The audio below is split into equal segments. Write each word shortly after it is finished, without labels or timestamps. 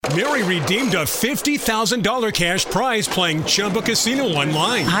Mary redeemed a $50,000 cash prize playing Chumba Casino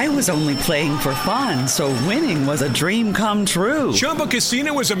online. I was only playing for fun, so winning was a dream come true. Chumba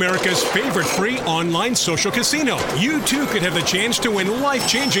Casino is America's favorite free online social casino. You too could have the chance to win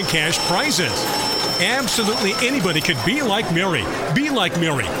life-changing cash prizes. Absolutely anybody could be like Mary. Be like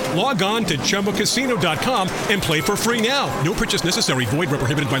Mary. Log on to ChumbaCasino.com and play for free now. No purchase necessary. Void where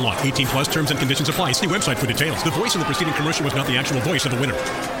prohibited by law. 18 plus terms and conditions apply. See website for details. The voice in the preceding commercial was not the actual voice of the winner.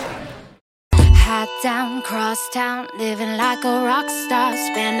 Hat down, cross town, living like a rock star.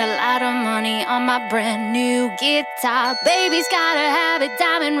 Spend a lot of money on my brand new guitar. Baby's gotta have it,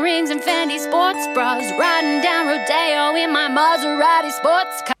 diamond rings and Fendi sports bras. Riding down Rodeo in my Maserati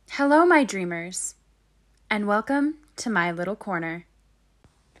sports car. Hello, my dreamers, and welcome to my little corner.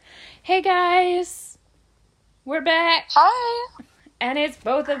 Hey guys, we're back. Hi. And it's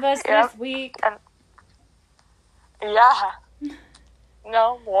both of us this week. And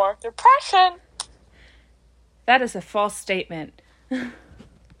no more depression. That is a false statement. I'm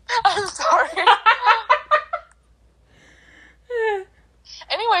sorry.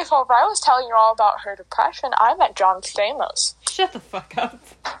 Anyways, while I was telling you all about her depression, I met John Stamos. Shut the fuck up.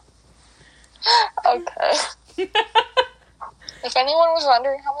 Okay. If anyone was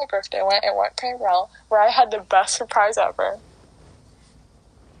wondering how my birthday went, it went pretty well, where I had the best surprise ever.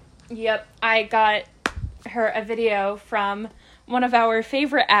 Yep, I got her a video from one of our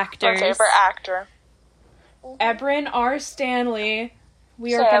favorite actors. Our favorite actor. Ebron R. Stanley.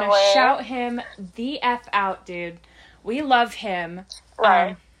 We are going to shout him the F out, dude. We love him.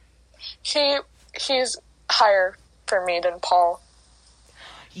 Right. He's higher for me than Paul.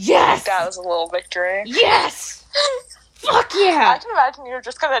 Yes! That was a little victory. Yes! Fuck yeah! I can imagine you're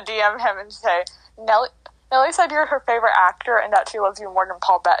just going to DM him and say, Nelly said you're her favorite actor and that she loves you more than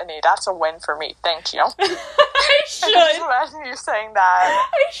Paul Bettany. That's a win for me. Thank you. I should. I can just imagine you saying that.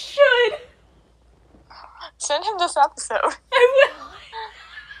 I should. Send him this episode. I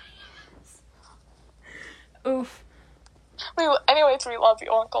will. Oof. Anyways, we love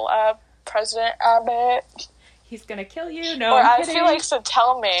you, Uncle Ab. President Abbott. He's gonna kill you. No, or I'm as kidding. he likes to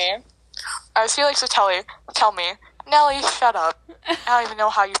tell me, Nelly, shut up. I don't even know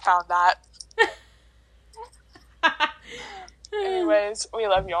how you found that. Anyways, we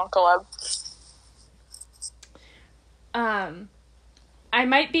love you, Uncle Eb. I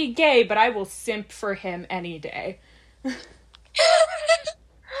might be gay, but I will simp for him any day. No.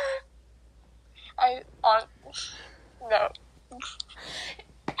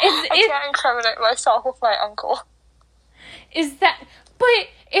 I can't incriminate myself with my uncle. Is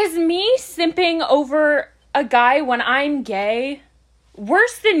me simping over a guy when I'm gay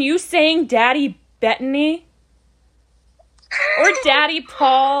worse than you saying Daddy Bettany? Or Daddy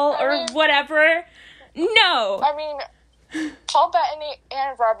Paul, or whatever? No. I mean, Paul Bettany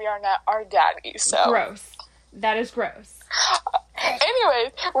and Robbie Arnett are daddies, so. Gross. That is gross.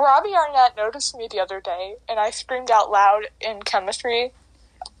 Anyways, Robbie Arnett noticed me the other day, and I screamed out loud in chemistry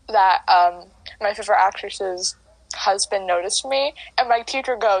that my favorite actress's husband noticed me, and my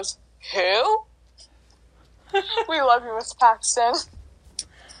teacher goes, "Who?" We love you, Miss Paxton.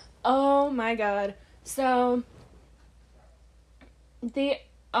 Oh my god. So,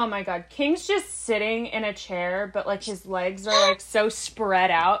 oh my god, King's just sitting in a chair, but like his legs are like so spread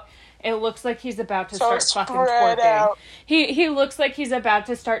out. It looks like he's about to start fucking twerking. Out. He looks like he's about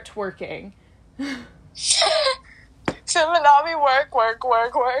to start twerking. Simonami,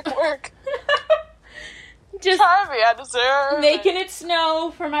 work. Just try me, I deserve making it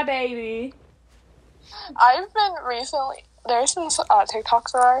snow for my baby. I've been recently, there's some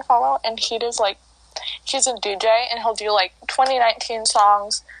TikToks that I follow, and he does like, he's a DJ, and he'll do like 2019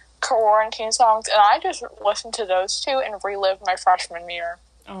 songs, quarantine songs, and I just listen to those two and relive my freshman year.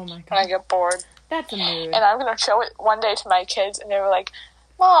 Oh my god. When I get bored. That's a mood. And I'm going to show it one day to my kids, and they were like,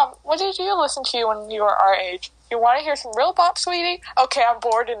 "Mom, what did you listen to when you were our age? You want to hear some real pop, sweetie? Okay, I'm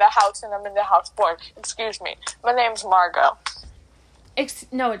bored in the house, and I'm in the house bored. Excuse me. My name's Margot."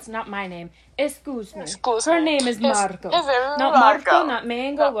 No, it's not my name. Excuse me. Excuse Her me. name is Margo. His name is Not Margo. Marco, not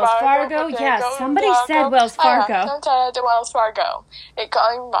Mango, Not Wells Fargo. Margo, Yes, Mango, somebody Margo. said Wells Fargo. Don't tell it to Wells Fargo. They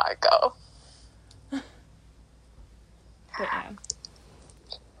call me Margo. But yeah.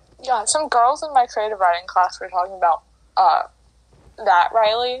 Yeah, some girls in my creative writing class were talking about that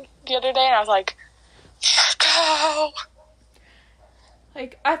Riley the other day, and I was like, Margo.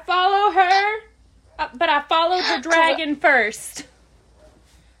 Like, I follow her, but I followed the dragon first.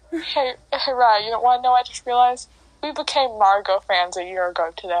 Hey, Ryan, you know what? No, I just realized we became Margo fans a year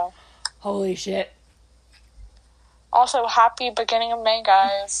ago today. Holy shit. Also, happy beginning of May,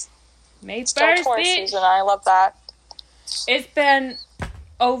 guys. May 1st, Still tour season. I love that. It's been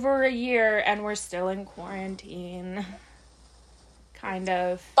over a year and we're still in quarantine. Kind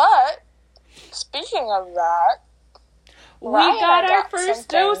of. But, speaking of that, We Ryan got our got first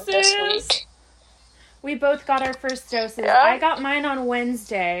something this doses. week. We both got our first doses. Yeah. I got mine on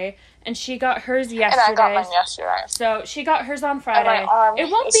Wednesday, and she got hers And yesterday. I got mine yesterday. So she got hers on Friday. arm It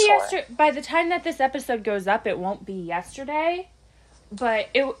won't is be sore. yesterday. By the time that this episode goes up, it won't be yesterday. But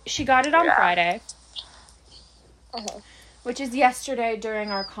she got it on Yeah. Friday. Mm-hmm. Which is yesterday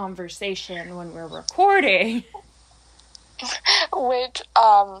during our conversation when we're recording. Which,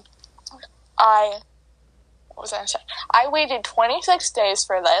 what was I going to say? I waited 26 days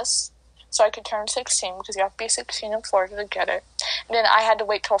for this, so I could turn 16, because you have to be 16 in Florida to get it. And then I had to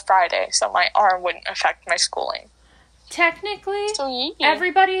wait till Friday, so my arm wouldn't affect my schooling. Technically, So, yeah.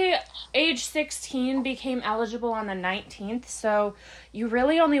 everybody age 16 became eligible on the 19th, so you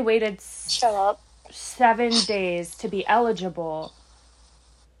really only waited Shut up. 7 days to be eligible.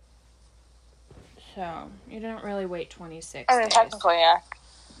 So, you didn't really wait 26 I mean, days. technically, yeah.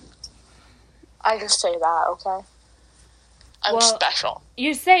 I just say that, okay? I'm Well, special.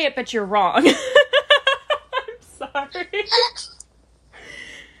 You say it, but you're wrong. I'm sorry.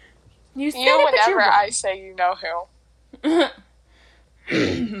 You said You, it, but you're whenever wrong. I say you know who.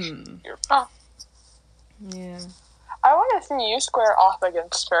 You're wrong. Yeah. I want to see you square off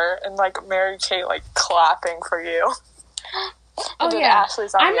against her and, like, Mary Kate, like, clapping for you. Oh And then yeah.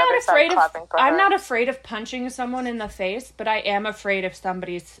 Ashley's on I'm the not other side afraid of clapping for I'm her. not afraid of punching someone in the face, but I am afraid if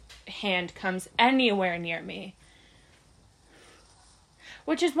somebody's hand comes anywhere near me.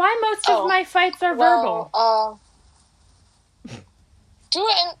 Which is why most of my fights are verbal. Do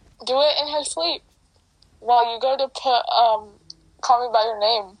it in her sleep. While you go to put Call Me by Your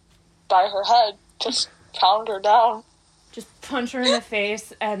Name by her head, just pound her down. Just punch her in the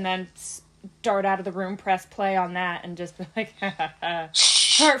face and then dart out of the room, press play on that, and just be like,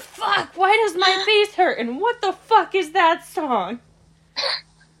 hurt, fuck, why does my face hurt? And what the fuck is that song?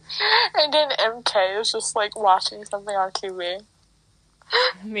 And then MK is just like watching something on TV.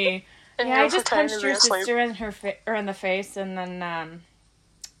 Me. And Yeah, you're I just pretending punched to be your asleep. sister in her or in the face and then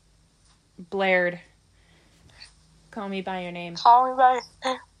blared Call Me by Your Name. Call Me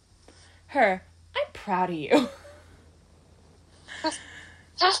by Her, I'm proud of you.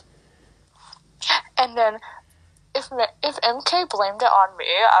 And then if MK blamed it on me,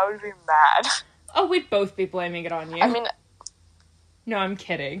 I would be mad. Oh, we'd both be blaming it on you. I mean, no, I'm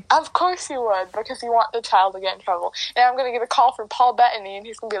kidding. of course you would, because you want the child to get in trouble. And I'm gonna get a call from Paul Bettany, and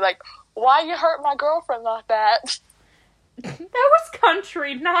he's gonna be like, "Why you hurt my girlfriend like that?" That was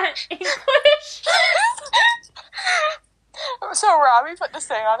country, not English. So Robbie put this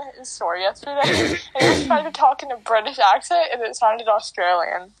thing on his story yesterday, and he was trying to talk in a British accent, and it sounded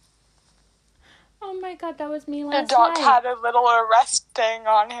Australian. Oh my god, that was me The last doc night. had a little arrest thing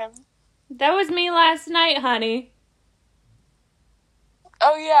on him. That was me last night, honey.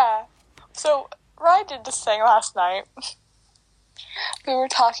 Oh yeah. So Ryan did this thing last night. We were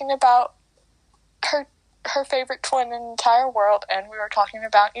talking about her favorite twin in the entire world, and we were talking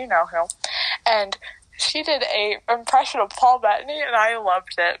about you know who. And she did a impression of Paul Bettany, and I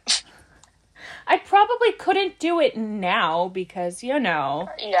loved it. I probably couldn't do it now because, you know,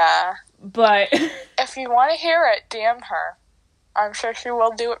 Yeah. but If you want to hear it, DM her. I'm sure she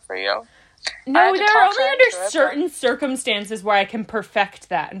will do it for you. I no, had to there are talk only her under into it, but- certain circumstances where I can perfect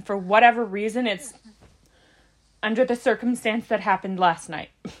that, and for whatever reason, it's under the circumstance that happened last night.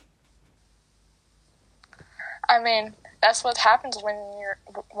 I mean, that's what happens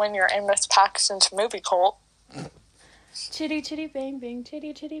when you're in Miss Paxton's movie cult. Chitty chitty bang bang,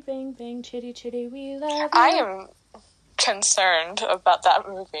 chitty chitty bang bang, chitty chitty we love you. I am concerned about that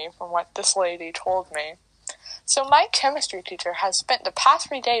movie from what this lady told me. So my chemistry teacher has spent the past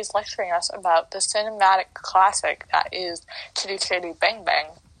 3 days lecturing us about the cinematic classic that is Chitty Chitty Bang Bang. I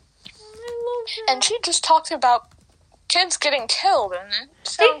love that. And she just talked about kids getting killed, and it They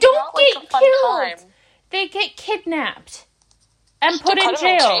sounds don't not like get a fun killed. time. They get kidnapped and put They in put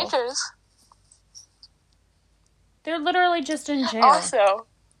 'em jail. cages. They're literally just in jail. Also,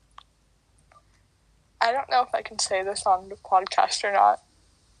 I don't know if I can say this on the podcast or not.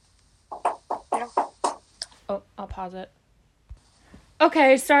 Oh, I'll pause it.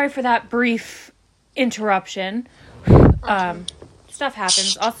 Okay, sorry for that brief interruption. Stuff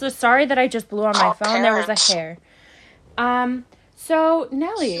happens. Also, sorry that I just blew on my Oh, phone. There was parents. a hair. So,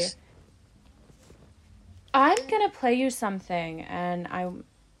 Nelly, I'm going to play you something, and I'm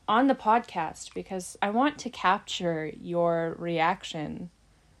on the podcast because I want to capture your reaction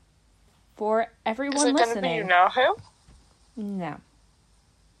for everyone Is it going to be listening. you know who? No.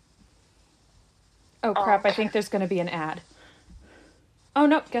 Oh, crap. I think there's going to be an ad. Oh,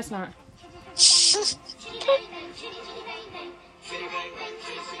 nope, guess not.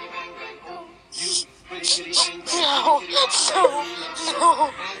 No,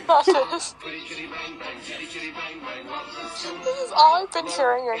 not this. This is all I've been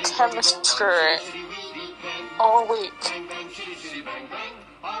hearing in chemistry all week.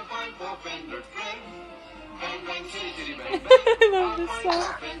 I love this song.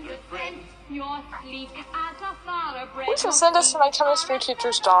 We should send this to my chemistry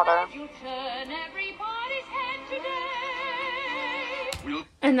teacher's daughter.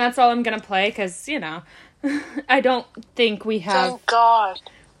 And that's all I'm gonna play, because, I don't think we have... Thank God.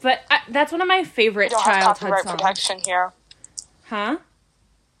 But that's one of my favorite We don't have childhood copyright songs. protection here. Huh?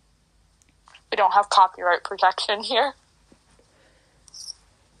 We don't have copyright protection here.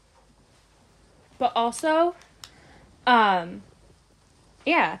 But also,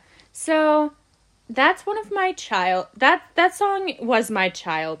 yeah. So, that's one of my that song was my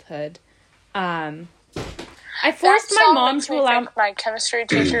childhood. I forced my mom to allow... My chemistry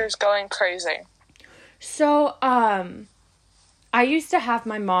teacher is going crazy. So, I used to have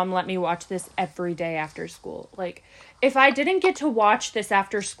my mom let me watch this every day after school. Like, if I didn't get to watch this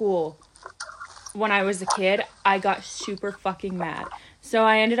after school when I was a kid, I got super fucking mad. So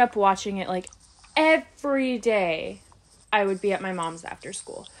I ended up watching it, like, every day I would be at my mom's after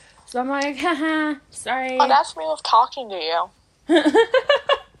school. So I'm like, haha, sorry. Oh, that's me with talking to you.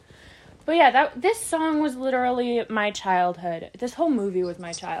 But yeah, this song was literally my childhood. This whole movie was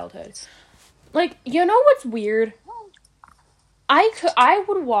my childhood. Like, you know what's weird? I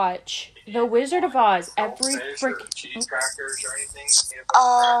would watch The Wizard of Oz every freaking... cheese crackers or anything?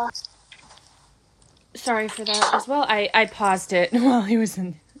 Sorry for that as well. I paused it while he was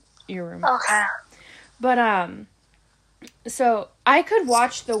in your room. Okay. But, so I could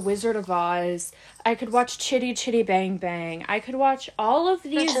watch The Wizard of Oz. I could watch Chitty Chitty Bang Bang. I could watch all of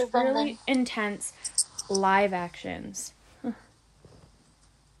these really intense live actions.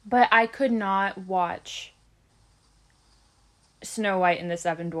 But I could not watch Snow White and the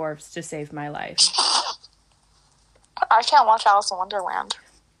Seven Dwarfs to save my life. I can't watch Alice in Wonderland.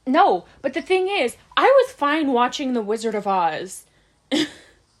 No, but the thing is, I was fine watching The Wizard of Oz. And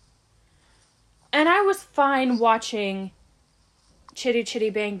I was fine watching Chitty Chitty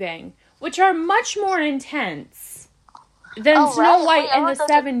Bang Bang, which are much more intense than Snow White and the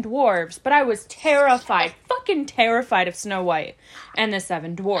Seven Dwarfs. But I was terrified, fucking terrified of Snow White and the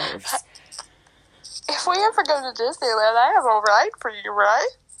Seven Dwarfs. If we ever go to Disneyland, I have a ride for you, right?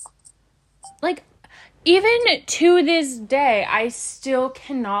 Like, even to this day, I still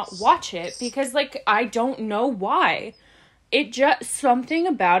cannot watch it because, like, I don't know why. Something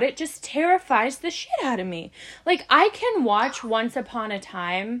about it just terrifies the shit out of me. Like, I can watch Once Upon a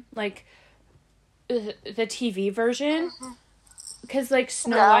Time, like, the TV version, because, like,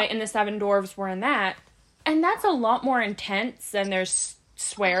 Snow White and the Seven Dwarfs were in that, and that's a lot more intense, and there's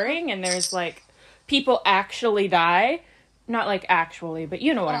swearing, and there's, like, people actually die. Not, like, actually, but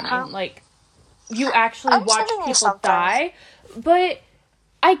you know what I mean. Like, you actually watch people die, but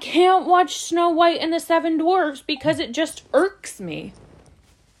I can't watch Snow White and the Seven Dwarfs because it just irks me.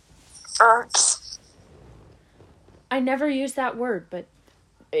 Irks. I never use that word, but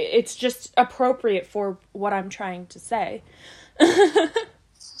it's just appropriate for what I'm trying to say.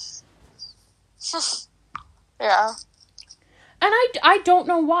 Yeah. And I don't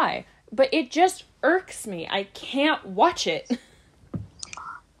know why, but it just irks me. I can't watch it. And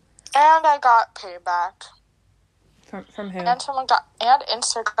I got payback. From who? And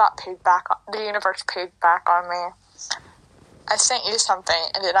Insta got paid back. The universe paid back on me. I sent you something,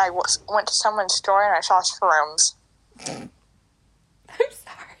 and then I went to someone's store and I saw shrooms. I'm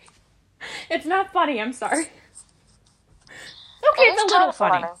sorry. It's not funny. I'm sorry. Okay, it's a little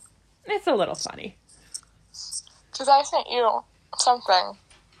funny. It's a little funny. Because I sent you something.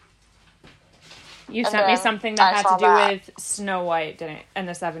 You sent me something that had to do with Snow White, didn't it? And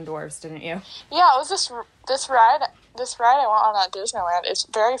the Seven Dwarfs, didn't you? Yeah, it was this ride. This ride I went on at Disneyland. It's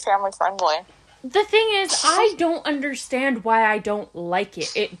very family friendly. The thing is, I don't understand why I don't like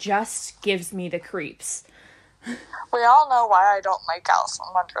it. It just gives me the creeps. We all know why I don't like Alice in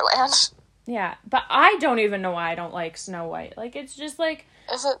Wonderland. Yeah, but I don't even know why I don't like Snow White. Like, it's just like...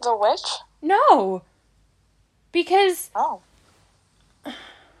 Is it the witch? No. Because... Oh. Okay.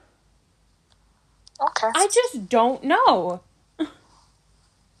 I just don't know.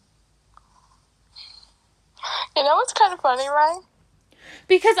 You know what's kind of funny, Ryan?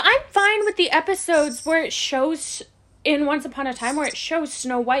 Because I'm fine with the episodes where it shows, in Once Upon a Time, where it shows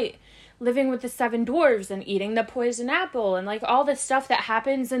Snow White living with the Seven Dwarves and eating the poison apple and, like, all the stuff that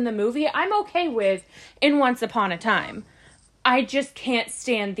happens in the movie. I'm okay with in Once Upon a Time. I just can't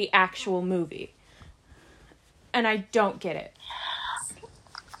stand the actual movie. And I don't get it.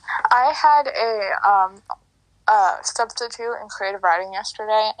 I had a substitute in creative writing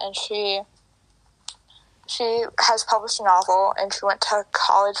yesterday, and she has published a novel, and she went to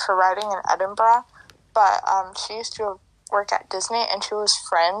college for writing in Edinburgh, but she used to work at Disney, and she was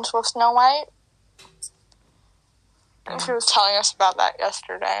friends with Snow White. And she was telling us about that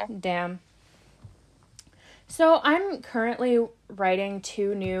yesterday. Damn. So I'm currently writing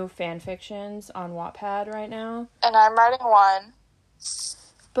 2 new fan fictions on Wattpad right now. And I'm writing one.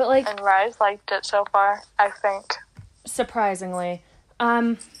 But like, and Rise liked it so far, I think. Surprisingly.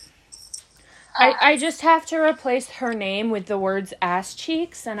 I just have to replace her name with the words ass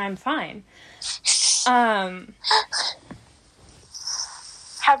cheeks and I'm fine. Have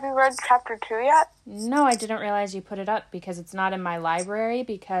you read chapter 2 yet? No, I didn't realize you put it up because it's not in my library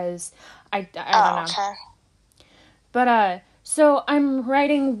because I don't know. Okay. But, so I'm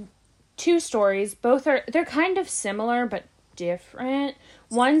writing 2 stories. They're kind of similar, but different.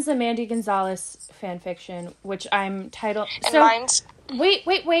 One's a Mandy Gonzalez fanfiction, which I'm titled... And mine's... Wait.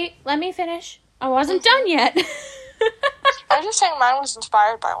 Let me finish. I wasn't done yet. I'm just saying mine was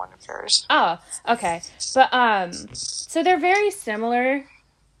inspired by one of yours. Oh, okay. But, so they're very similar,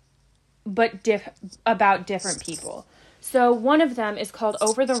 but about different people. So one of them is called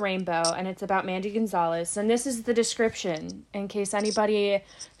Over the Rainbow, and it's about Mandy Gonzalez. And this is the description, in case anybody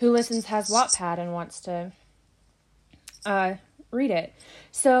who listens has Wattpad and wants to read it.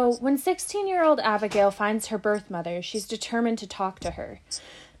 So when 16-year-old Abigail finds her birth mother, she's determined to talk to her.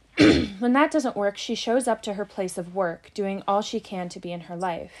 When that doesn't work, she shows up to her place of work, doing all she can to be in her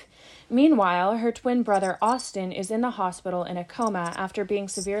life. Meanwhile, her twin brother Austin is in the hospital in a coma after being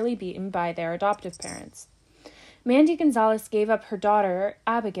severely beaten by their adoptive parents. Mandy Gonzalez gave up her daughter,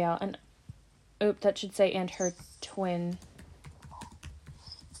 Abigail, and her twin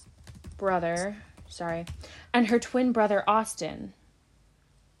brother, and her twin brother Austin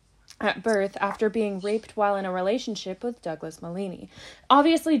at birth after being raped while in a relationship with Douglas Malini.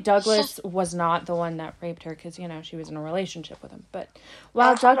 Obviously, Douglas was not the one that raped her because, she was in a relationship with him. But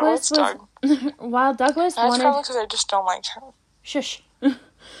while Douglas was... while Douglas That's wanted... probably because I just don't like her. Shush.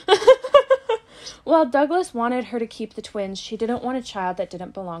 While Douglas wanted her to keep the twins, she didn't want a child that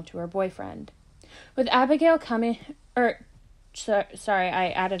didn't belong to her boyfriend. With Abigail coming... sorry, I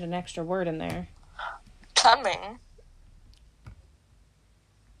added an extra word in there. Coming?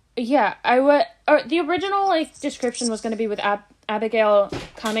 Yeah, the original, description was going to be with Abigail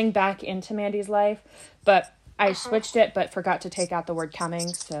coming back into Mandy's life, but I switched it, but forgot to take out the word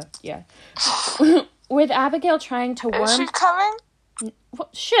coming, so, yeah. With Abigail trying to worm... Is she coming?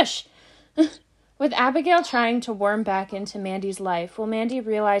 Shush! With Abigail trying to worm back into Mandy's life, will Mandy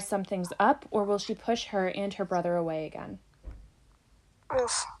realize something's up, or will she push her and her brother away again?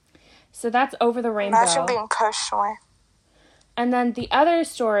 Oof. So that's Over the Rainbow. Imagine being pushed away. And then the other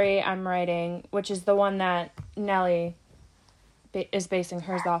story I'm writing, which is the one that Nellie is basing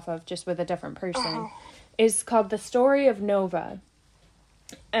hers off of, just with a different person, is called The Story of Nova.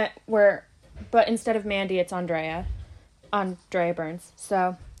 But instead of Mandy, it's Andrea Burns.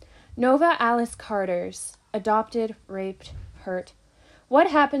 So, Nova Alice Carter's adopted, raped, hurt. What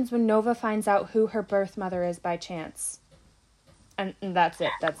happens when Nova finds out who her birth mother is by chance? And that's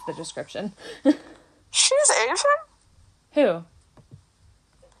it. That's the description. She's Asian? Who?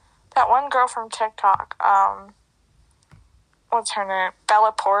 That one girl from TikTok. What's her name?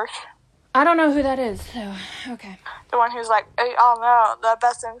 Bella Poarch. I don't know who that is, so, okay. The one who's like, hey, y'all know, the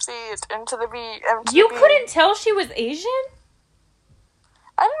best MC is into the beat. You couldn't tell she was Asian?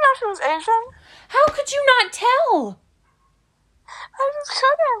 I didn't know she was Asian. How could you not tell? I just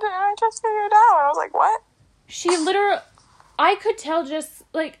couldn't, and I just figured it out. I was like, what? She literally... I could tell just,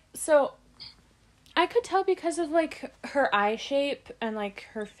 I could tell because of, her eye shape and,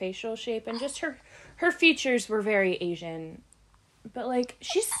 her facial shape and just her features were very Asian. But,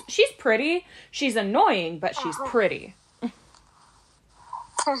 she's pretty. She's annoying, but she's pretty.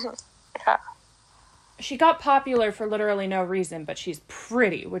 Yeah. She got popular for literally no reason, but she's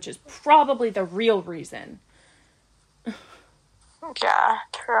pretty, which is probably the real reason. Yeah,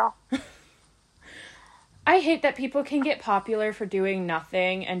 true. I hate that people can get popular for doing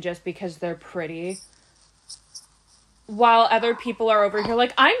nothing and just because they're pretty. While other people are over here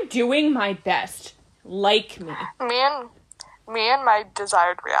I'm doing my best. Like me. Me and my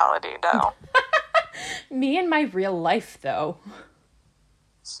desired reality, though. Me and my real life, though.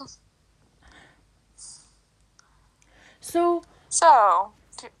 So,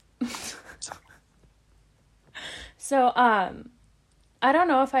 I don't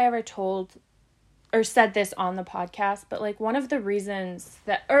know if I ever told or said this on the podcast, but like one of the reasons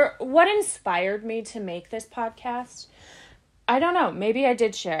that, or what inspired me to make this podcast, I don't know, maybe I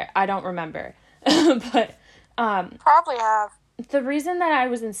did share it, I don't remember, but Probably have. the reason that I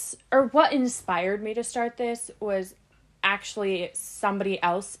was, or what inspired me to start this was actually somebody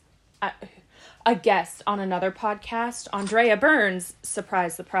else, a guest on another podcast, Andrea Burns,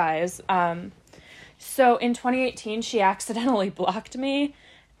 surprise, surprise. So in 2018, she accidentally blocked me,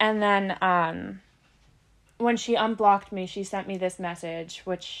 and then when she unblocked me, she sent me this message,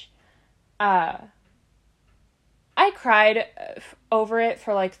 which I cried over it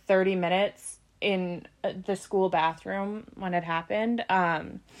for like 30 minutes in the school bathroom when it happened.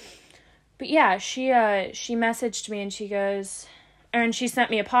 But yeah, she messaged me and she goes, and she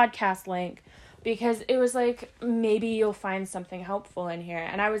sent me a podcast link because it was like, maybe you'll find something helpful in here.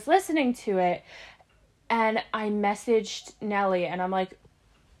 And I was listening to it and I messaged Nellie and I'm like,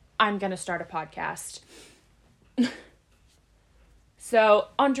 I'm going to start a podcast. So,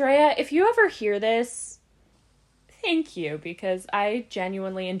 Andrea, if you ever hear this, thank you, because I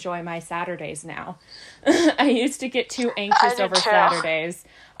genuinely enjoy my Saturdays now. I used to get too anxious over Saturdays.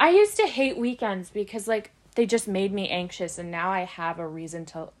 I used to hate weekends because, like, they just made me anxious, and now I have a reason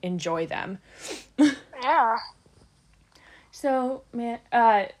to enjoy them. Yeah. So,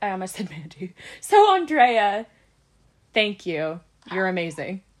 I almost said Mandy. So, Andrea, thank you. You're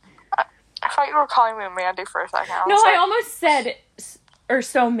amazing. I thought you were calling me Mandy for a second. No, I almost said, or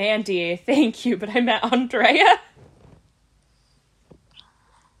so Mandy, thank you, but I meant Andrea.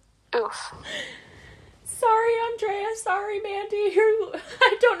 Oof. Sorry, Andrea. Sorry, Mandy.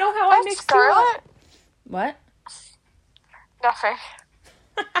 I don't know how I mixed Scarlett? you up. What? Nothing.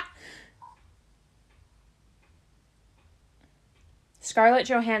 Scarlett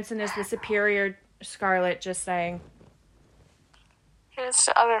Johansson is the superior Scarlett, just saying. Who's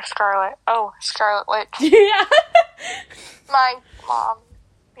the other Scarlett? Oh, Scarlet Witch. Yeah. My mom.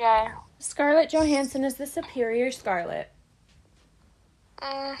 Yeah. Scarlett Johansson is the superior Scarlett.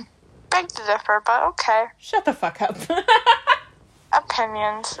 Beg to differ, but okay. Shut the fuck up.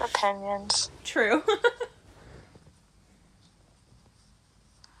 Opinions. True.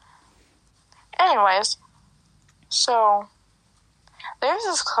 Anyways, so there's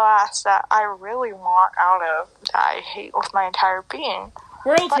this class that I really want out of that I hate with my entire being.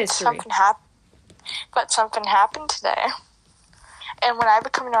 World history. But something happened today. And when I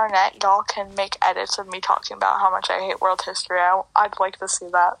become an Arnett, y'all can make edits of me talking about how much I hate world history. I'd like to see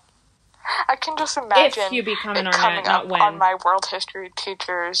that. I can just imagine if you become an it Arnett, coming not up when. on my world history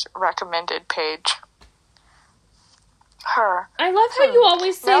teacher's recommended page. Her. I love how you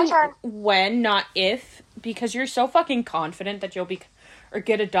always say Now when, not if, because you're so fucking confident that you'll be or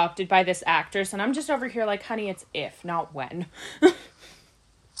get adopted by this actress, and I'm just over here like, honey, it's if, not when.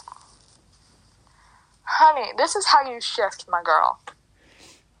 Honey, this is how you shift, my girl.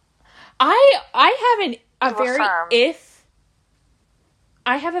 I have a very Affirm.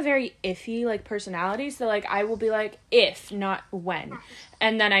 I have a very iffy, like, personality, so, like, I will be like, if, not when.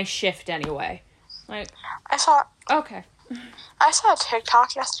 And then I shift anyway. Like, I saw okay. a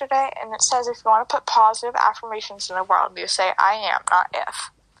TikTok yesterday, and it says if you want to put positive affirmations in the world, you say, I am, not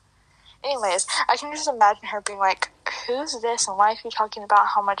if. Anyways, I can just imagine her being like, who's this, and why is she talking about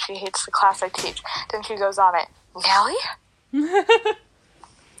how much she hates the class I teach? Then she goes on it, Nellie?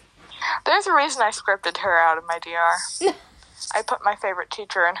 There's a reason I scripted her out of my DR. I put my favorite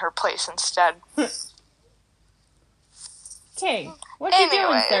teacher in her place instead. Okay, what you doing,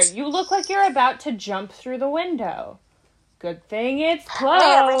 Anyways. sir? You look like you're about to jump through the window. Good thing it's closed.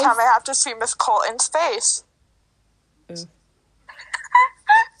 Me, every time I have to see Miss Colton's face. Ooh. Ken,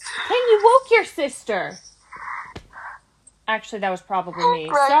 you woke your sister. Actually, that was probably me.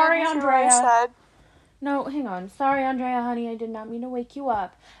 Right, Sorry, didn't you hear what I Andrea. said? No, hang on. Sorry, Andrea, honey. I did not mean to wake you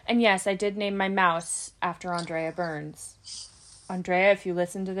up. And yes, I did name my mouse after Andrea Burns. Andrea, if you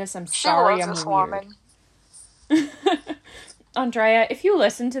listen to this, I'm sorry She I'm loves this weird. woman. Andrea, if you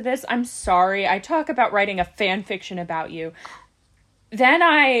listen to this, I'm sorry. I talk about writing a fan fiction about you. Then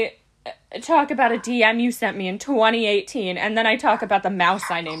I talk about a DM you sent me in 2018, and then I talk about the mouse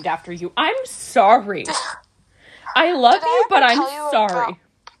I named after you. I'm sorry. I love Did I you, ever but I'm tell you sorry.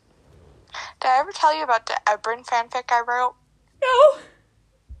 Did I ever tell you about the Ebrin fanfic I wrote? No.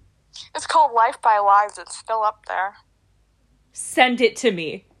 It's called Life by Lives. It's still up there. Send it to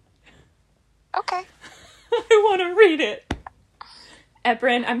me. Okay. I want to read it.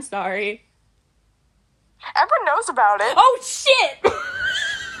 Ebrin, I'm sorry. Ebrin knows about it. Oh, shit!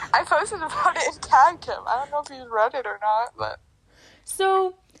 I posted about it and tagged him. I don't know if he's read it or not, but...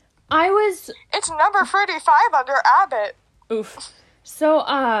 So, I was... It's number 35 under Abbott. Oof. So,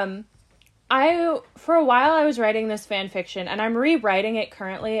 for a while I was writing this fan fiction, and I'm rewriting it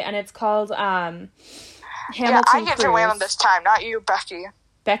currently, and it's called Hamilton I get Cruise. to win on this time, not you, Becky.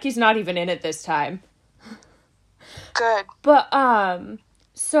 Becky's not even in it this time. Good. But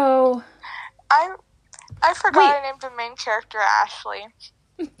so I forgot I named the main character Ashley.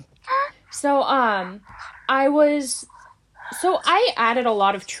 So I added a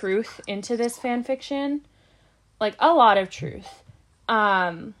lot of truth into this fan fiction. Like, a lot of truth.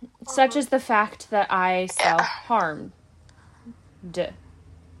 Such as the fact that I self-harmed. Yeah,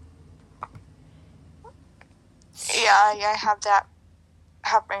 I have that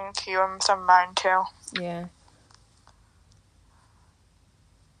happening to you and some of mine too. Yeah.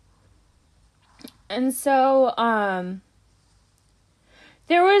 And so,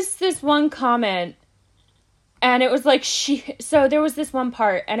 there was this one comment, and it was like so there was this one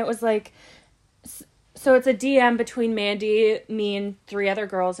part, and it was like, so it's a DM between Mandy, me, and 3 other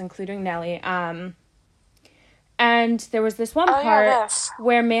girls, including Nellie, and there was this one part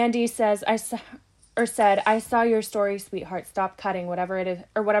where Mandy says, I saw your story, sweetheart, stop cutting, whatever it is,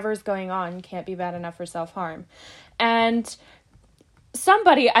 or whatever is going on, can't be bad enough for self-harm, and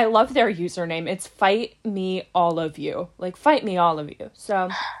somebody, I love their username. It's Fight Me All of You. Like, Fight Me All of You. So,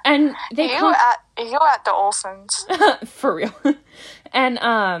 and they you at the Olsons. For real.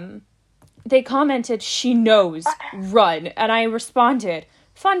 And they commented, she knows, run. And I responded,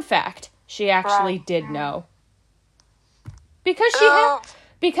 fun fact, she actually did know. Because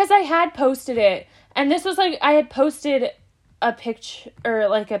because I had posted it, and this was like, I had posted a picture, or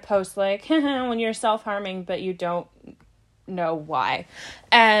like a post like, when you're self-harming, but you don't know why.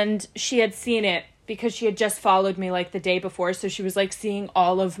 And she had seen it because she had just followed me like the day before, so she was like seeing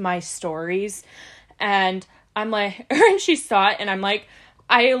all of my stories, and I'm like, and she saw it, and I'm like,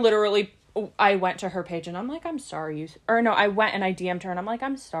 I went to her page and I'm like, I'm sorry I went and I DM'd her and I'm like,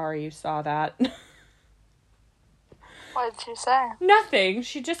 I'm sorry you saw that. What did she say? Nothing.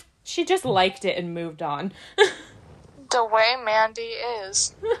 She just liked it and moved on. The way Mandy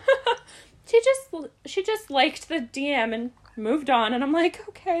is. She just liked the DM and moved on, and I'm like,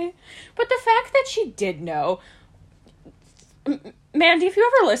 okay. But the fact that she did know, Mandy, if you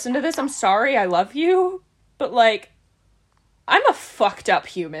ever listen to this, I'm sorry, I love you, but like, I'm a fucked up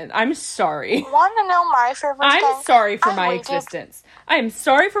human. I'm sorry. Want to know my favorite thing? I'm sorry for my existence. I'm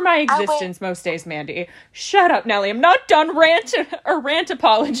sorry for my existence most days, Mandy. Shut up, Nellie. I'm not done rant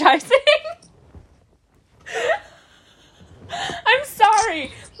apologizing. I'm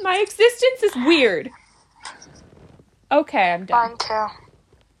sorry. My existence is weird. Okay, I'm done. Mine too.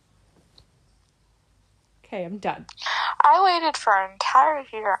 Okay, I'm done. I waited for an entire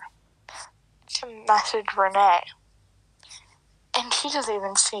year to message Renee, and she doesn't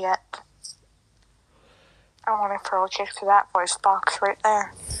even see it. I want to throw a kick to that voice box right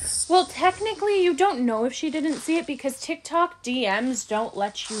there. Well, technically, you don't know if she didn't see it because TikTok DMs don't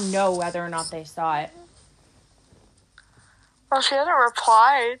let you know whether or not they saw it. Well, she hasn't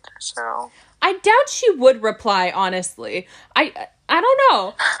replied, so... I doubt she would reply, honestly. I don't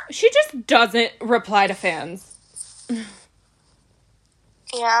know. She just doesn't reply to fans.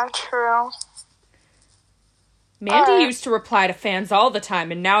 Yeah, true. Mandy used to reply to fans all the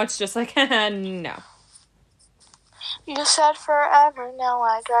time, and now it's just like, no. You said forever, now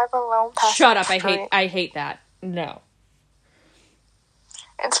I drive alone past Shut up, the street. I hate that. No.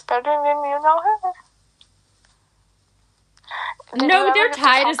 It's better than you know her. No, their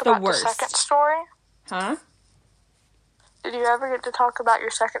tide is the worst. The second story? Huh? Did you ever get to talk about your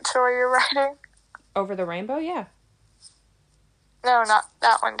second story you're writing? Over the Rainbow? Yeah. No, not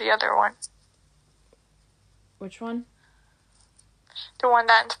that one, the other one. Which one? The one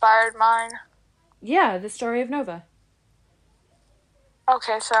that inspired mine. Yeah, the story of Nova.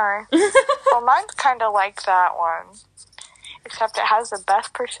 Okay, sorry. Well, mine's kind of like that one. Except it has the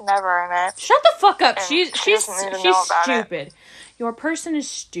best person ever in it. Shut the fuck up. And She's stupid. It. Your person is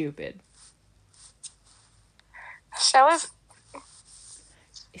stupid. So is...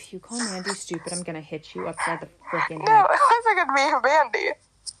 If you call Mandy stupid, I'm gonna hit you upside the freaking head. No, I think it'd be Mandy.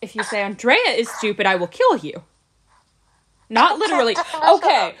 If you say Andrea is stupid, I will kill you. Not literally.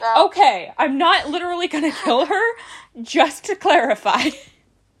 Okay. I'm not literally gonna kill her, just to clarify.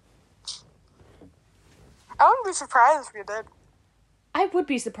 I wouldn't be surprised if you did. I would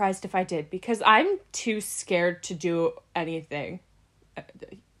be surprised if I did, because I'm too scared to do anything.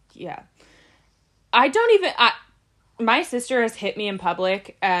 Yeah. My sister has hit me in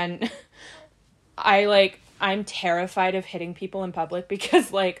public, and I'm terrified of hitting people in public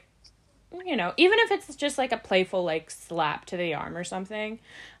because, like, you know, even if it's just like a playful, like, slap to the arm or something,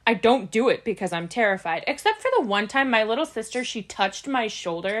 I don't do it because I'm terrified. Except for the one time my little sister, she touched my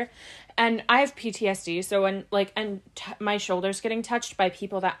shoulder, and I have PTSD. So when my shoulder's getting touched by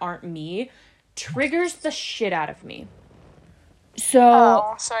people that aren't me triggers the shit out of me. So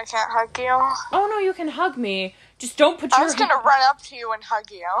I can't hug you? Oh no, you can hug me. Just don't put your... I was gonna run up to you and hug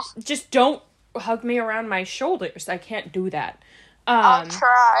you. Just don't hug me around my shoulders. I can't do that. I'll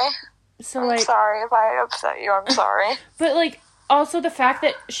try. So I'm sorry if I upset you. I'm sorry. But like, also the fact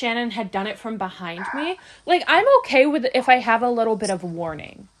that Shannon had done it from behind me, like, I'm okay with if I have a little bit of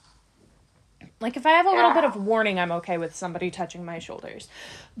warning. Like, if I have a little bit of warning, I'm okay with somebody touching my shoulders.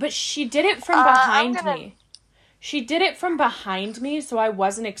 But she did it from behind me. She did it from behind me, so I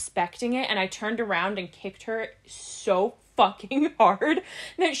wasn't expecting it, and I turned around and kicked her so fucking hard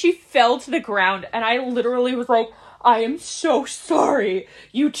that she fell to the ground, and I literally was like, I am so sorry.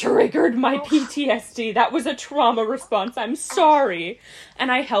 You triggered my PTSD. That was a trauma response. I'm sorry.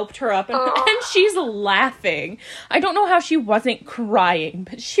 And I helped her up, and she's laughing. I don't know how she wasn't crying,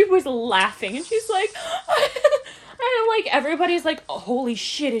 but she was laughing, and she's like, and like, everybody's like, oh, holy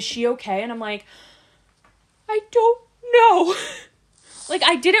shit, is she okay? And I'm like, I don't know. Like,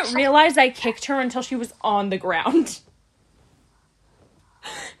 I didn't realize I kicked her until she was on the ground.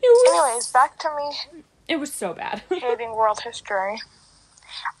 Anyways, back to me. It was so bad. Hating world history.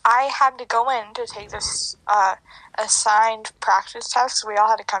 I had to go in to take this assigned practice test, so we all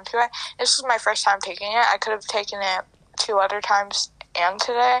had to come to it. This was my first time taking it. I could have taken it 2 other times and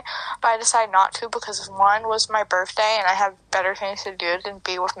today, but I decided not to because one was my birthday and I have better things to do than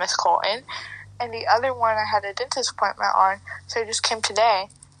be with Miss Colton. And the other one I had a dentist appointment on, so I just came today.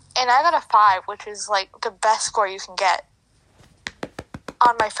 And I got a 5, which is, like, the best score you can get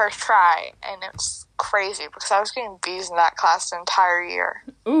on my first try. And it's crazy, because I was getting B's in that class the entire year.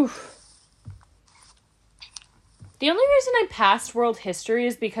 Oof. The only reason I passed world history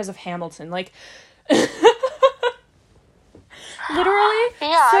is because of Hamilton. Like, literally.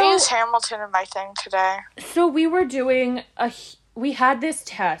 Yeah, I used Hamilton in my thing today. So we were doing we had this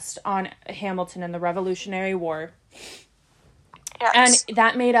test on Hamilton and the Revolutionary War. Yes. And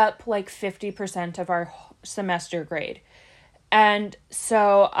that made up like 50% of our semester grade. And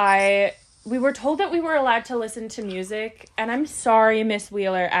so we were told that we were allowed to listen to music. And I'm sorry, Miss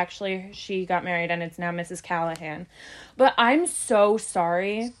Wheeler. Actually, she got married and it's now Mrs. Callahan. But I'm so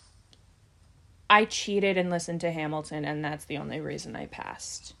sorry. I cheated and listened to Hamilton, and that's the only reason I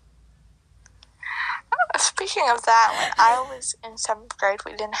passed. Speaking of that, when I was in 7th grade,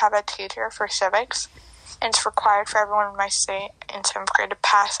 we didn't have a teacher for civics, and it's required for everyone in my state in 7th grade to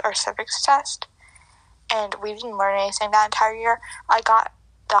pass our civics test, and we didn't learn anything that entire year. I got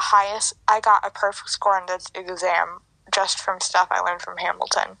a perfect score on this exam just from stuff I learned from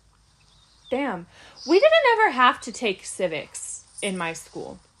Hamilton. Damn. We didn't ever have to take civics in my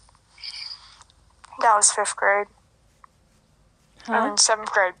school. That was 5th grade. Huh? I'm in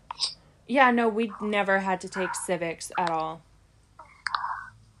 7th grade. Yeah, no, we never had to take civics at all.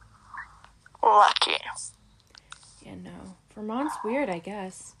 Lucky. Yeah, no. Vermont's weird, I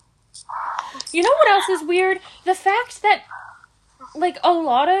guess. You know what else is weird? The fact that, like, a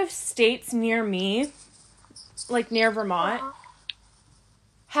lot of states near me, like near Vermont,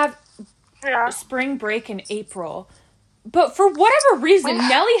 have spring break in April. But for whatever reason,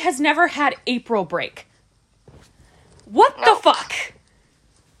 Nellie has never had April break. What the fuck?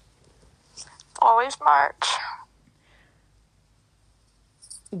 Always March.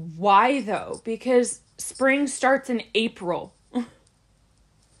 Why, though? Because spring starts in April. I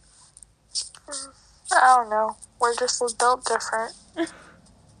don't know. We're just built different.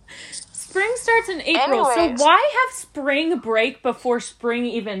 Spring starts in April, so why have spring break before spring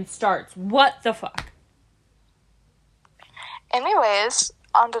even starts? What the fuck? Anyways,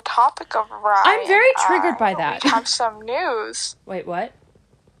 on the topic of Ryan... I'm very triggered by that. We have some news. Wait, what?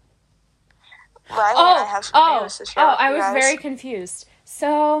 Ryan and I have some news this year. I was very confused.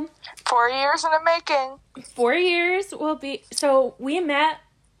 So... 4 years in the making. 4 years will be... So, we met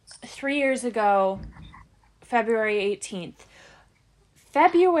 3 years ago, February 18th. 2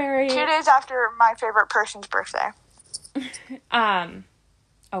 days after my favorite person's birthday.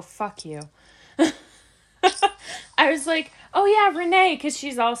 Oh, fuck you. I was like, oh yeah, Renee, because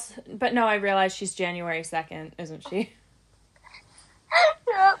she's also... But no, I realized she's January 2nd, isn't she?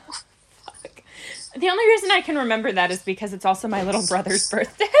 Yep. Fuck. The only reason I can remember that is because it's also my little brother's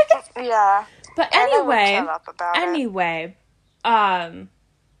birthday. Yeah. But anyway,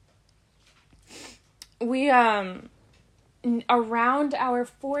 we, around our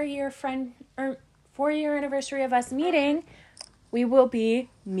 4-year anniversary of us meeting, we will be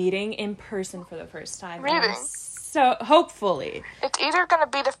meeting in person for the first time. Meeting? So hopefully. It's either going to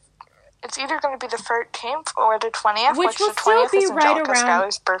be the 13th or the 20th, Which will the still 20th be is right Angelica around-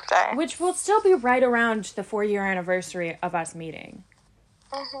 Schuyler's birthday. Which will still be right around the 4-year anniversary of us meeting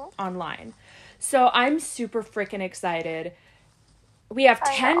online. So I'm super freaking excited. We have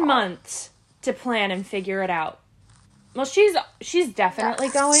 10 months to plan and figure it out. Well, she's definitely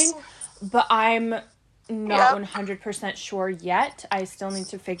going, but I'm not 100% sure yet. I still need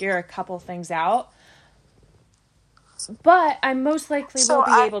to figure a couple things out. But I most likely will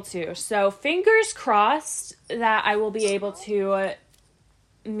be able to. So fingers crossed that I will be able to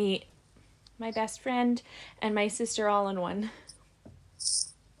meet my best friend and my sister all in one.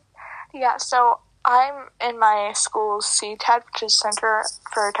 Yeah, so I'm in my school's CTED, which is Center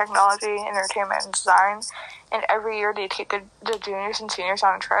for Technology, Entertainment, and Design. And every year they take the juniors and seniors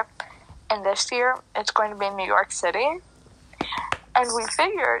on a trip. And this year, it's going to be in New York City. And we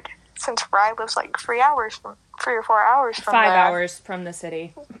figured, since Rye lives like 3 or 4 hours from 5 there, hours from the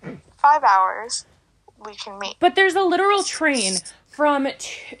city. 5 hours, we can meet. But there's a literal train from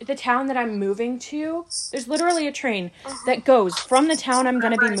the town that I'm moving to. There's literally a train that goes from the town I'm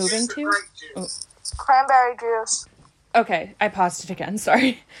going to be moving to. Oh. Cranberry juice. Okay, I paused it again,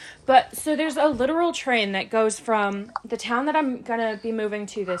 sorry. But, so there's a literal train that goes from the town that I'm going to be moving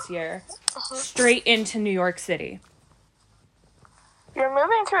to this year straight into New York City. You're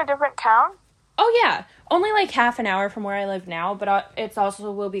moving to a different town? Oh, yeah. Only like half an hour from where I live now, but it's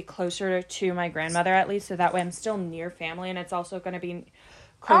also will be closer to my grandmother at least, so that way I'm still near family, and it's also going to be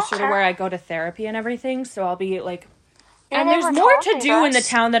closer to where I go to therapy and everything, so I'll be like... And there's more to do in the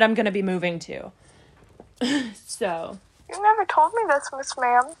town that I'm going to be moving to. So... You never told me this, Miss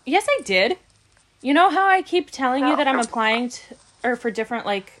Ma'am. Yes, I did. You know how I keep telling you that I'm applying for different,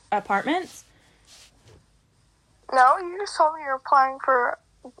 like, apartments? No, you just told me you're applying for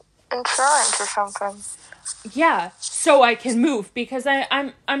insurance or something. Yeah, so I can move, because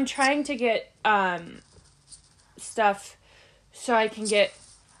I'm trying to get, stuff so I can get,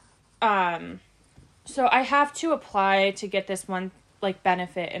 so I have to apply to get this one, like,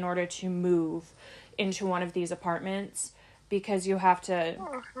 benefit in order to move into one of these apartments, because you have to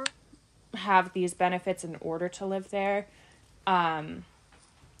have these benefits in order to live there.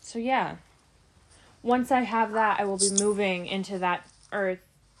 So yeah. Once I have that, I will be moving into that,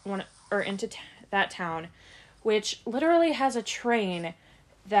 into that town, which literally has a train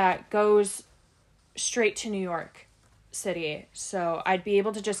that goes straight to New York City. So I'd be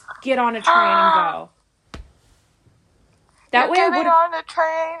able to just get on a train and go. That you're way getting on a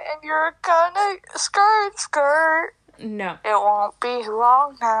train and you're gonna skirt. No. It won't be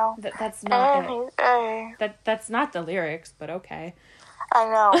long now. That's not it. That's not the lyrics, but okay. I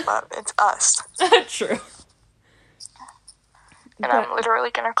know, but it's us. True. And I'm literally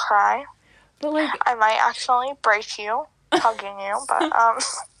gonna cry. But like, I might accidentally break you, hugging you,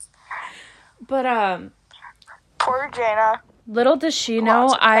 but poor Jaina. Little does she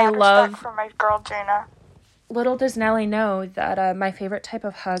know I love. For my girl Jaina. Little does Nellie know that my favorite type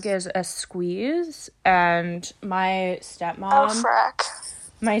of hug is a squeeze, and my stepmom. Oh, frack.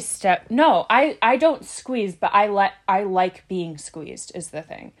 No, I don't squeeze, but I like being squeezed is the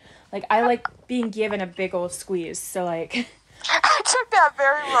thing. Like, I like being given a big old squeeze, so like. I took that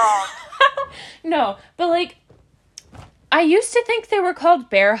very wrong. No, but like, I used to think they were called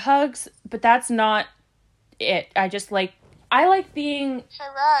bear hugs, but that's not it. I like being. Hey,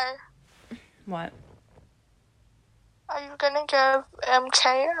 Ray. What? Are you gonna give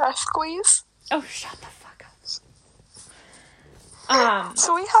MK a squeeze? Oh, shut the fuck up.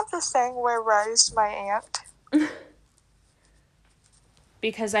 So we have this thing where Ray's my aunt.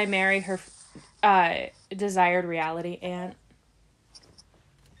 Because I marry her desired reality aunt.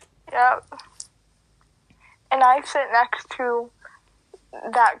 Yep. And I sit next to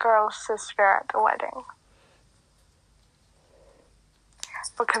that girl's sister at the wedding.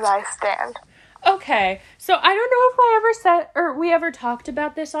 Because I stand. Okay, so I don't know if I ever said, or we ever talked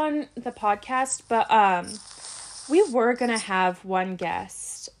about this on the podcast, but, we were gonna have one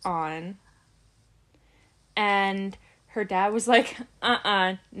guest on, and her dad was like,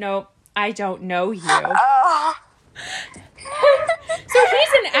 nope, I don't know you. Oh. So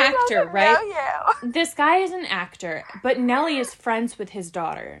he's an actor, right? Know you. This guy is an actor, but Nellie is friends with his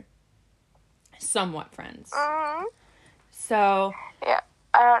daughter. Somewhat friends. Mm-hmm. So... Yeah.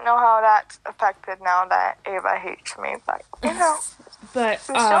 I don't know how that's affected now that Ava hates me, but, you know. But, she's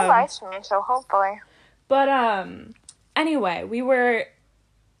still nice to me, so hopefully. But, anyway, we were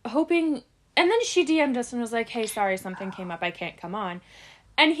hoping, and then she DM'd us and was like, hey, sorry, something came up, I can't come on.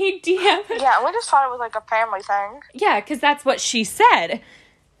 And he DM'd. Yeah, we just thought it was like a family thing. Yeah, because that's what she said.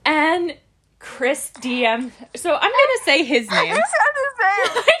 And Chris DM. So I'm gonna say his name. You said his name.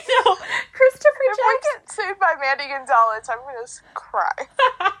 I know, Christopher If I Jackson. get sued by Mandy Gonzalez, I'm gonna cry.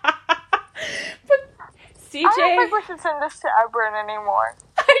 But CJ, I don't think we should send this to Ebron anymore.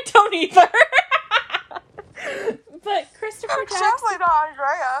 I don't either. But Christopher It's Jackson. definitely not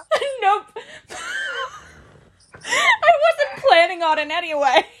Andrea. Nope. I wasn't planning on it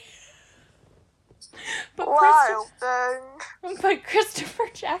anyway. But Wild thing. But Christopher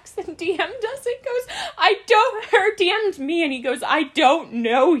Jackson DM'd us and goes, or DM'd me and he goes, I don't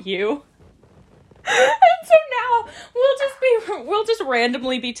know you. And so now we'll just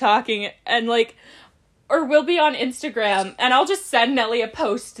randomly be talking and like, or we'll be on Instagram and I'll just send Nellie a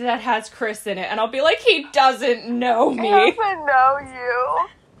post that has Chris in it and I'll be like, he doesn't know me. He doesn't know you.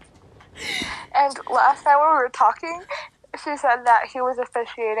 And last night when we were talking, she said that he was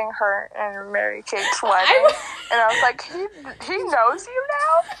officiating her and Mary Kate's wedding. And I was like, he knows you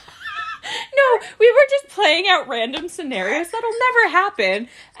now? No, we were just playing out random scenarios that'll never happen.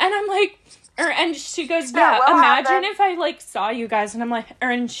 And I'm like, and she goes, yeah, will imagine happen. if I like saw you guys. And I'm like,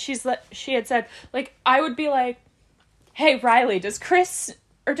 and she had said, like, I would be like, hey, Riley, does Chris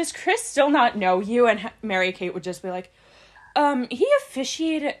still not know you? And Mary Kate would just be like, he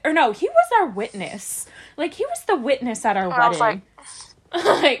officiated, or no, he was our witness. Like, he was the witness at our And I was wedding.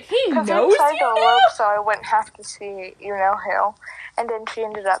 Like, he knows Because I tried you to now? elope so I wouldn't have to see you know who. And then she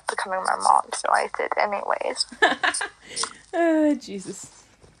ended up becoming my mom, so I did anyways. Oh, Jesus.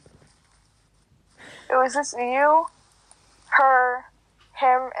 It was just you, her,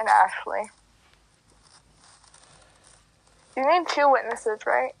 him, and Ashley. You need 2 witnesses,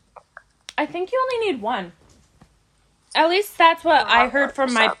 right? I think you only need one. At least that's what I heard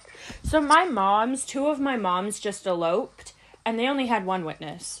from my... So my moms, 2 of my moms just eloped, and they only had 1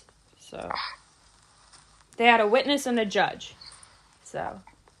 witness. So... They had a witness and a judge. So...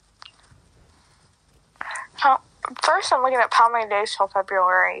 First, I'm looking at how many days till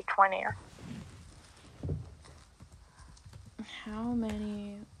February 20th. How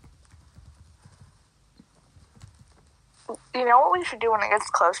many... You know what we should do when it gets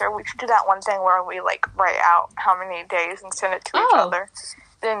closer? We should do that one thing where we, like, write out how many days and send it to each other.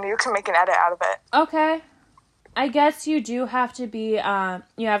 Then you can make an edit out of it. Okay. I guess you do have to be,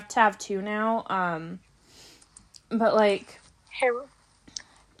 you have to have 2 now, but, like... Hey,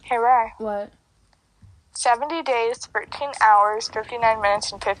 Ray. What? 70 days, 13 hours, 59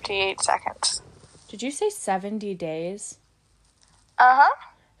 minutes, and 58 seconds. Did you say 70 days? Uh-huh.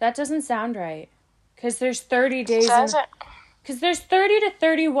 That doesn't sound right. Because there's 30 days Says it. Because there's 30 to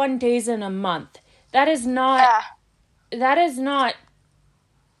 31 days in a month. That is not... Yeah. That is not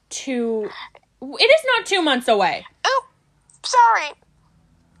 2... It is not 2 months away. Oop. Sorry.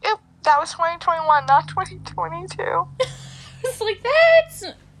 Oop. That was 2021, not 2022. It's like,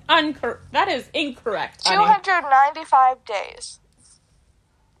 that is incorrect, honey. 295 days.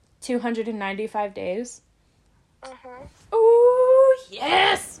 295 days? Mm-hmm. Ooh,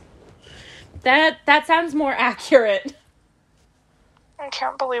 yes! That sounds more accurate. I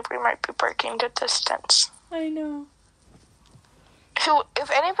can't believe we might be breaking the distance. I know.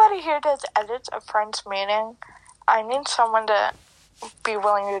 If anybody here does edits of Friends Meeting, I need someone to be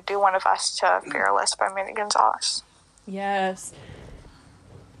willing to do one of us to Fearless by Mandy Gonzalez. Yes.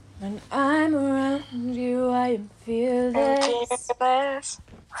 When I'm around you, I am fearless. Fearless.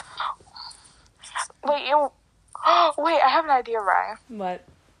 Wait, I have an idea, Ryan. What?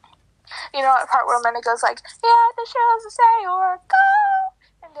 You know that part where Amanda goes like, yeah, the show's to say or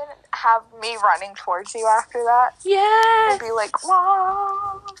go, and then have me running towards you after that? Yes! And be like,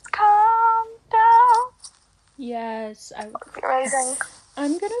 walls come down. Yes. That'd be amazing.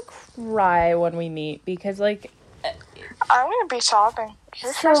 I'm gonna cry when we meet because, like... I'm gonna be sobbing.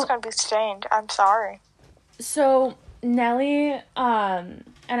 Your show's gonna be stained. I'm sorry. So, Nellie, and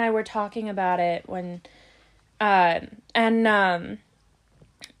I were talking about it when,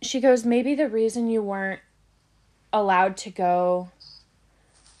 she goes, maybe the reason you weren't allowed to go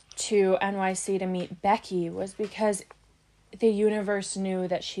to NYC to meet Becky was because the universe knew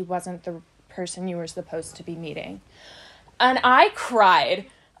that she wasn't the person you were supposed to be meeting. And I cried.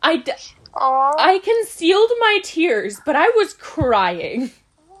 Aww. I concealed my tears, but I was crying.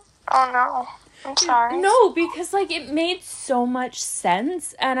 Oh no. I'm sorry. No, because, like, it made so much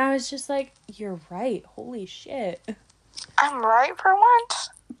sense, and I was just like, you're right, holy shit. I'm right for once.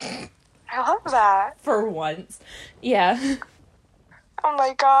 I love that. For once. Yeah. Oh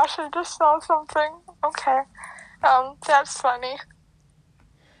my gosh, I just saw something. Okay. That's funny.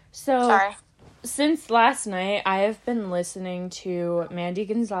 So, Sorry. since last night, I have been listening to Mandy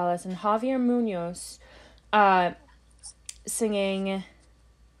Gonzalez and Javier Munoz, singing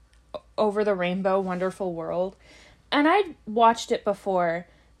Over the Rainbow, Wonderful World. And I watched it before,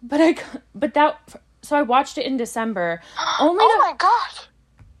 so I watched it in December. My god!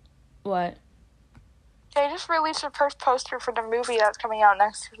 What? They just released the first poster for the movie that's coming out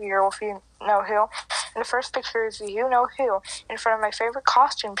next year with You Know Who. And the first picture is You Know Who in front of my favorite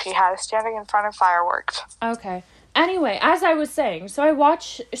costume she has, standing in front of fireworks. Okay. Anyway, as I was saying, so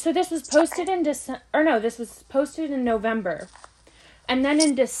this was posted in this was posted in November. And then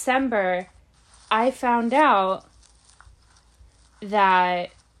in December, I found out that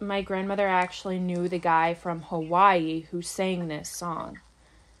my grandmother actually knew the guy from Hawaii who sang this song.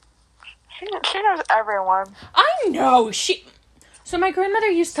 She knows everyone. I know. So my grandmother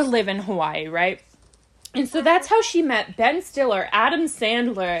used to live in Hawaii, right? And so that's how she met Ben Stiller, Adam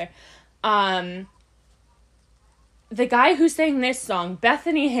Sandler, the guy who sang this song,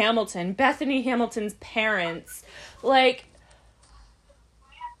 Bethany Hamilton's parents. Like,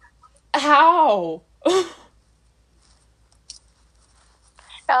 how?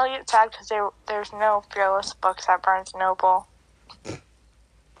 Elliot's sad because there's no Fearless books at Barnes & Noble.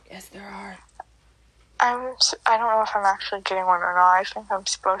 Yes, there are. I don't know if I'm actually getting one or not. I think I'm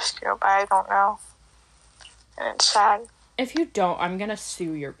supposed to, but I don't know. And it's sad. If you don't, I'm gonna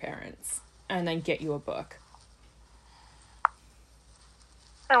sue your parents and then get you a book.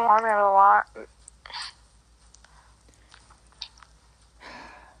 I want it a lot.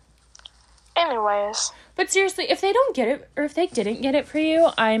 Anyways. But seriously, if they don't get it, or if they didn't get it for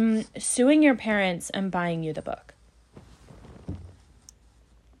you, I'm suing your parents and buying you the book.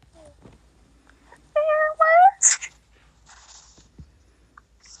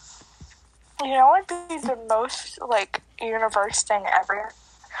 You know what would be the most, universe thing ever?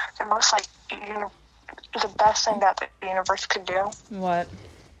 The most, the best thing that the universe could do? What?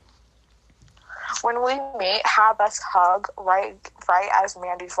 When we meet, have us hug right as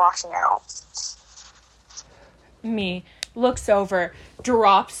Mandy's walking out. Me. Looks over,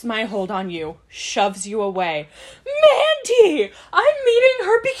 drops my hold on you, shoves you away. Mandy! I'm meeting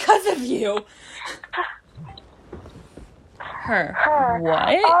her because of you! Her.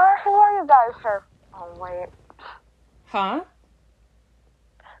 What? Who are you guys, her? Oh, wait. Huh?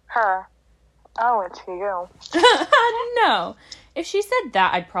 Her. Oh, it's you. No. If she said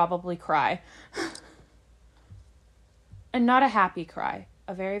that, I'd probably cry. And not a happy cry.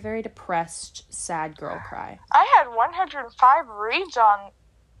 A very, very depressed, sad girl cry. I had 105 reads on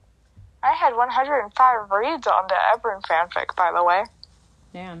the Ebron fanfic, by the way.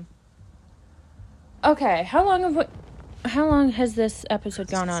 Damn. Okay, how long has this episode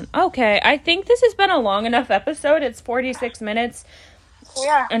gone on? Okay, I think this has been a long enough episode. It's 46 minutes.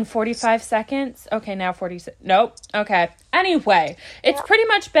 Yeah. And 45 seconds. Okay, now 46. Nope. Okay. Anyway, it's pretty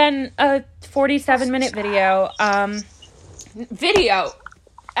much been a 47-minute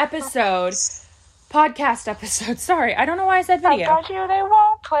podcast episode. Sorry, I don't know why I said video. I told you they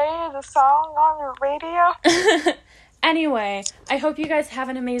won't play the song on the radio. Anyway, I hope you guys have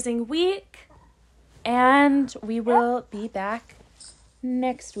an amazing week. And we will be back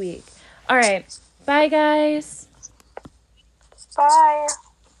next week. All right. Bye, guys. Bye.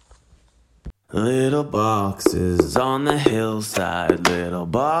 Little boxes on the hillside, little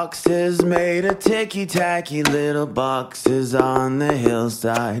boxes made of ticky-tacky, little boxes on the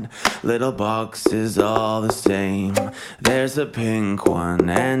hillside, little boxes all the same. There's a pink one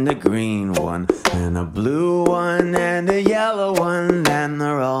and a green one and a blue one and a yellow one, and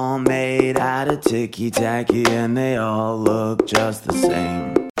they're all made out of ticky-tacky and they all look just the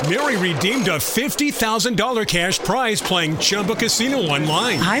same. Mary redeemed a $50,000 cash prize playing Chumba Casino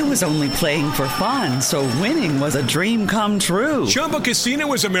online. I was only playing for fun, so winning was a dream come true. Chumba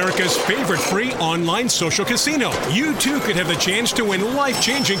Casino is America's favorite free online social casino. You too could have the chance to win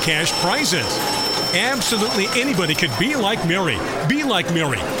life-changing cash prizes. Absolutely anybody could be like Mary. Be like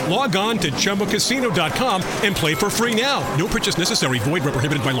Mary. Log on to ChumbaCasino.com and play for free now. No purchase necessary. Void where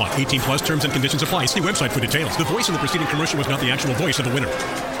prohibited by law. 18+ terms and conditions apply. See website for details. The voice in the preceding commercial was not the actual voice of the winner.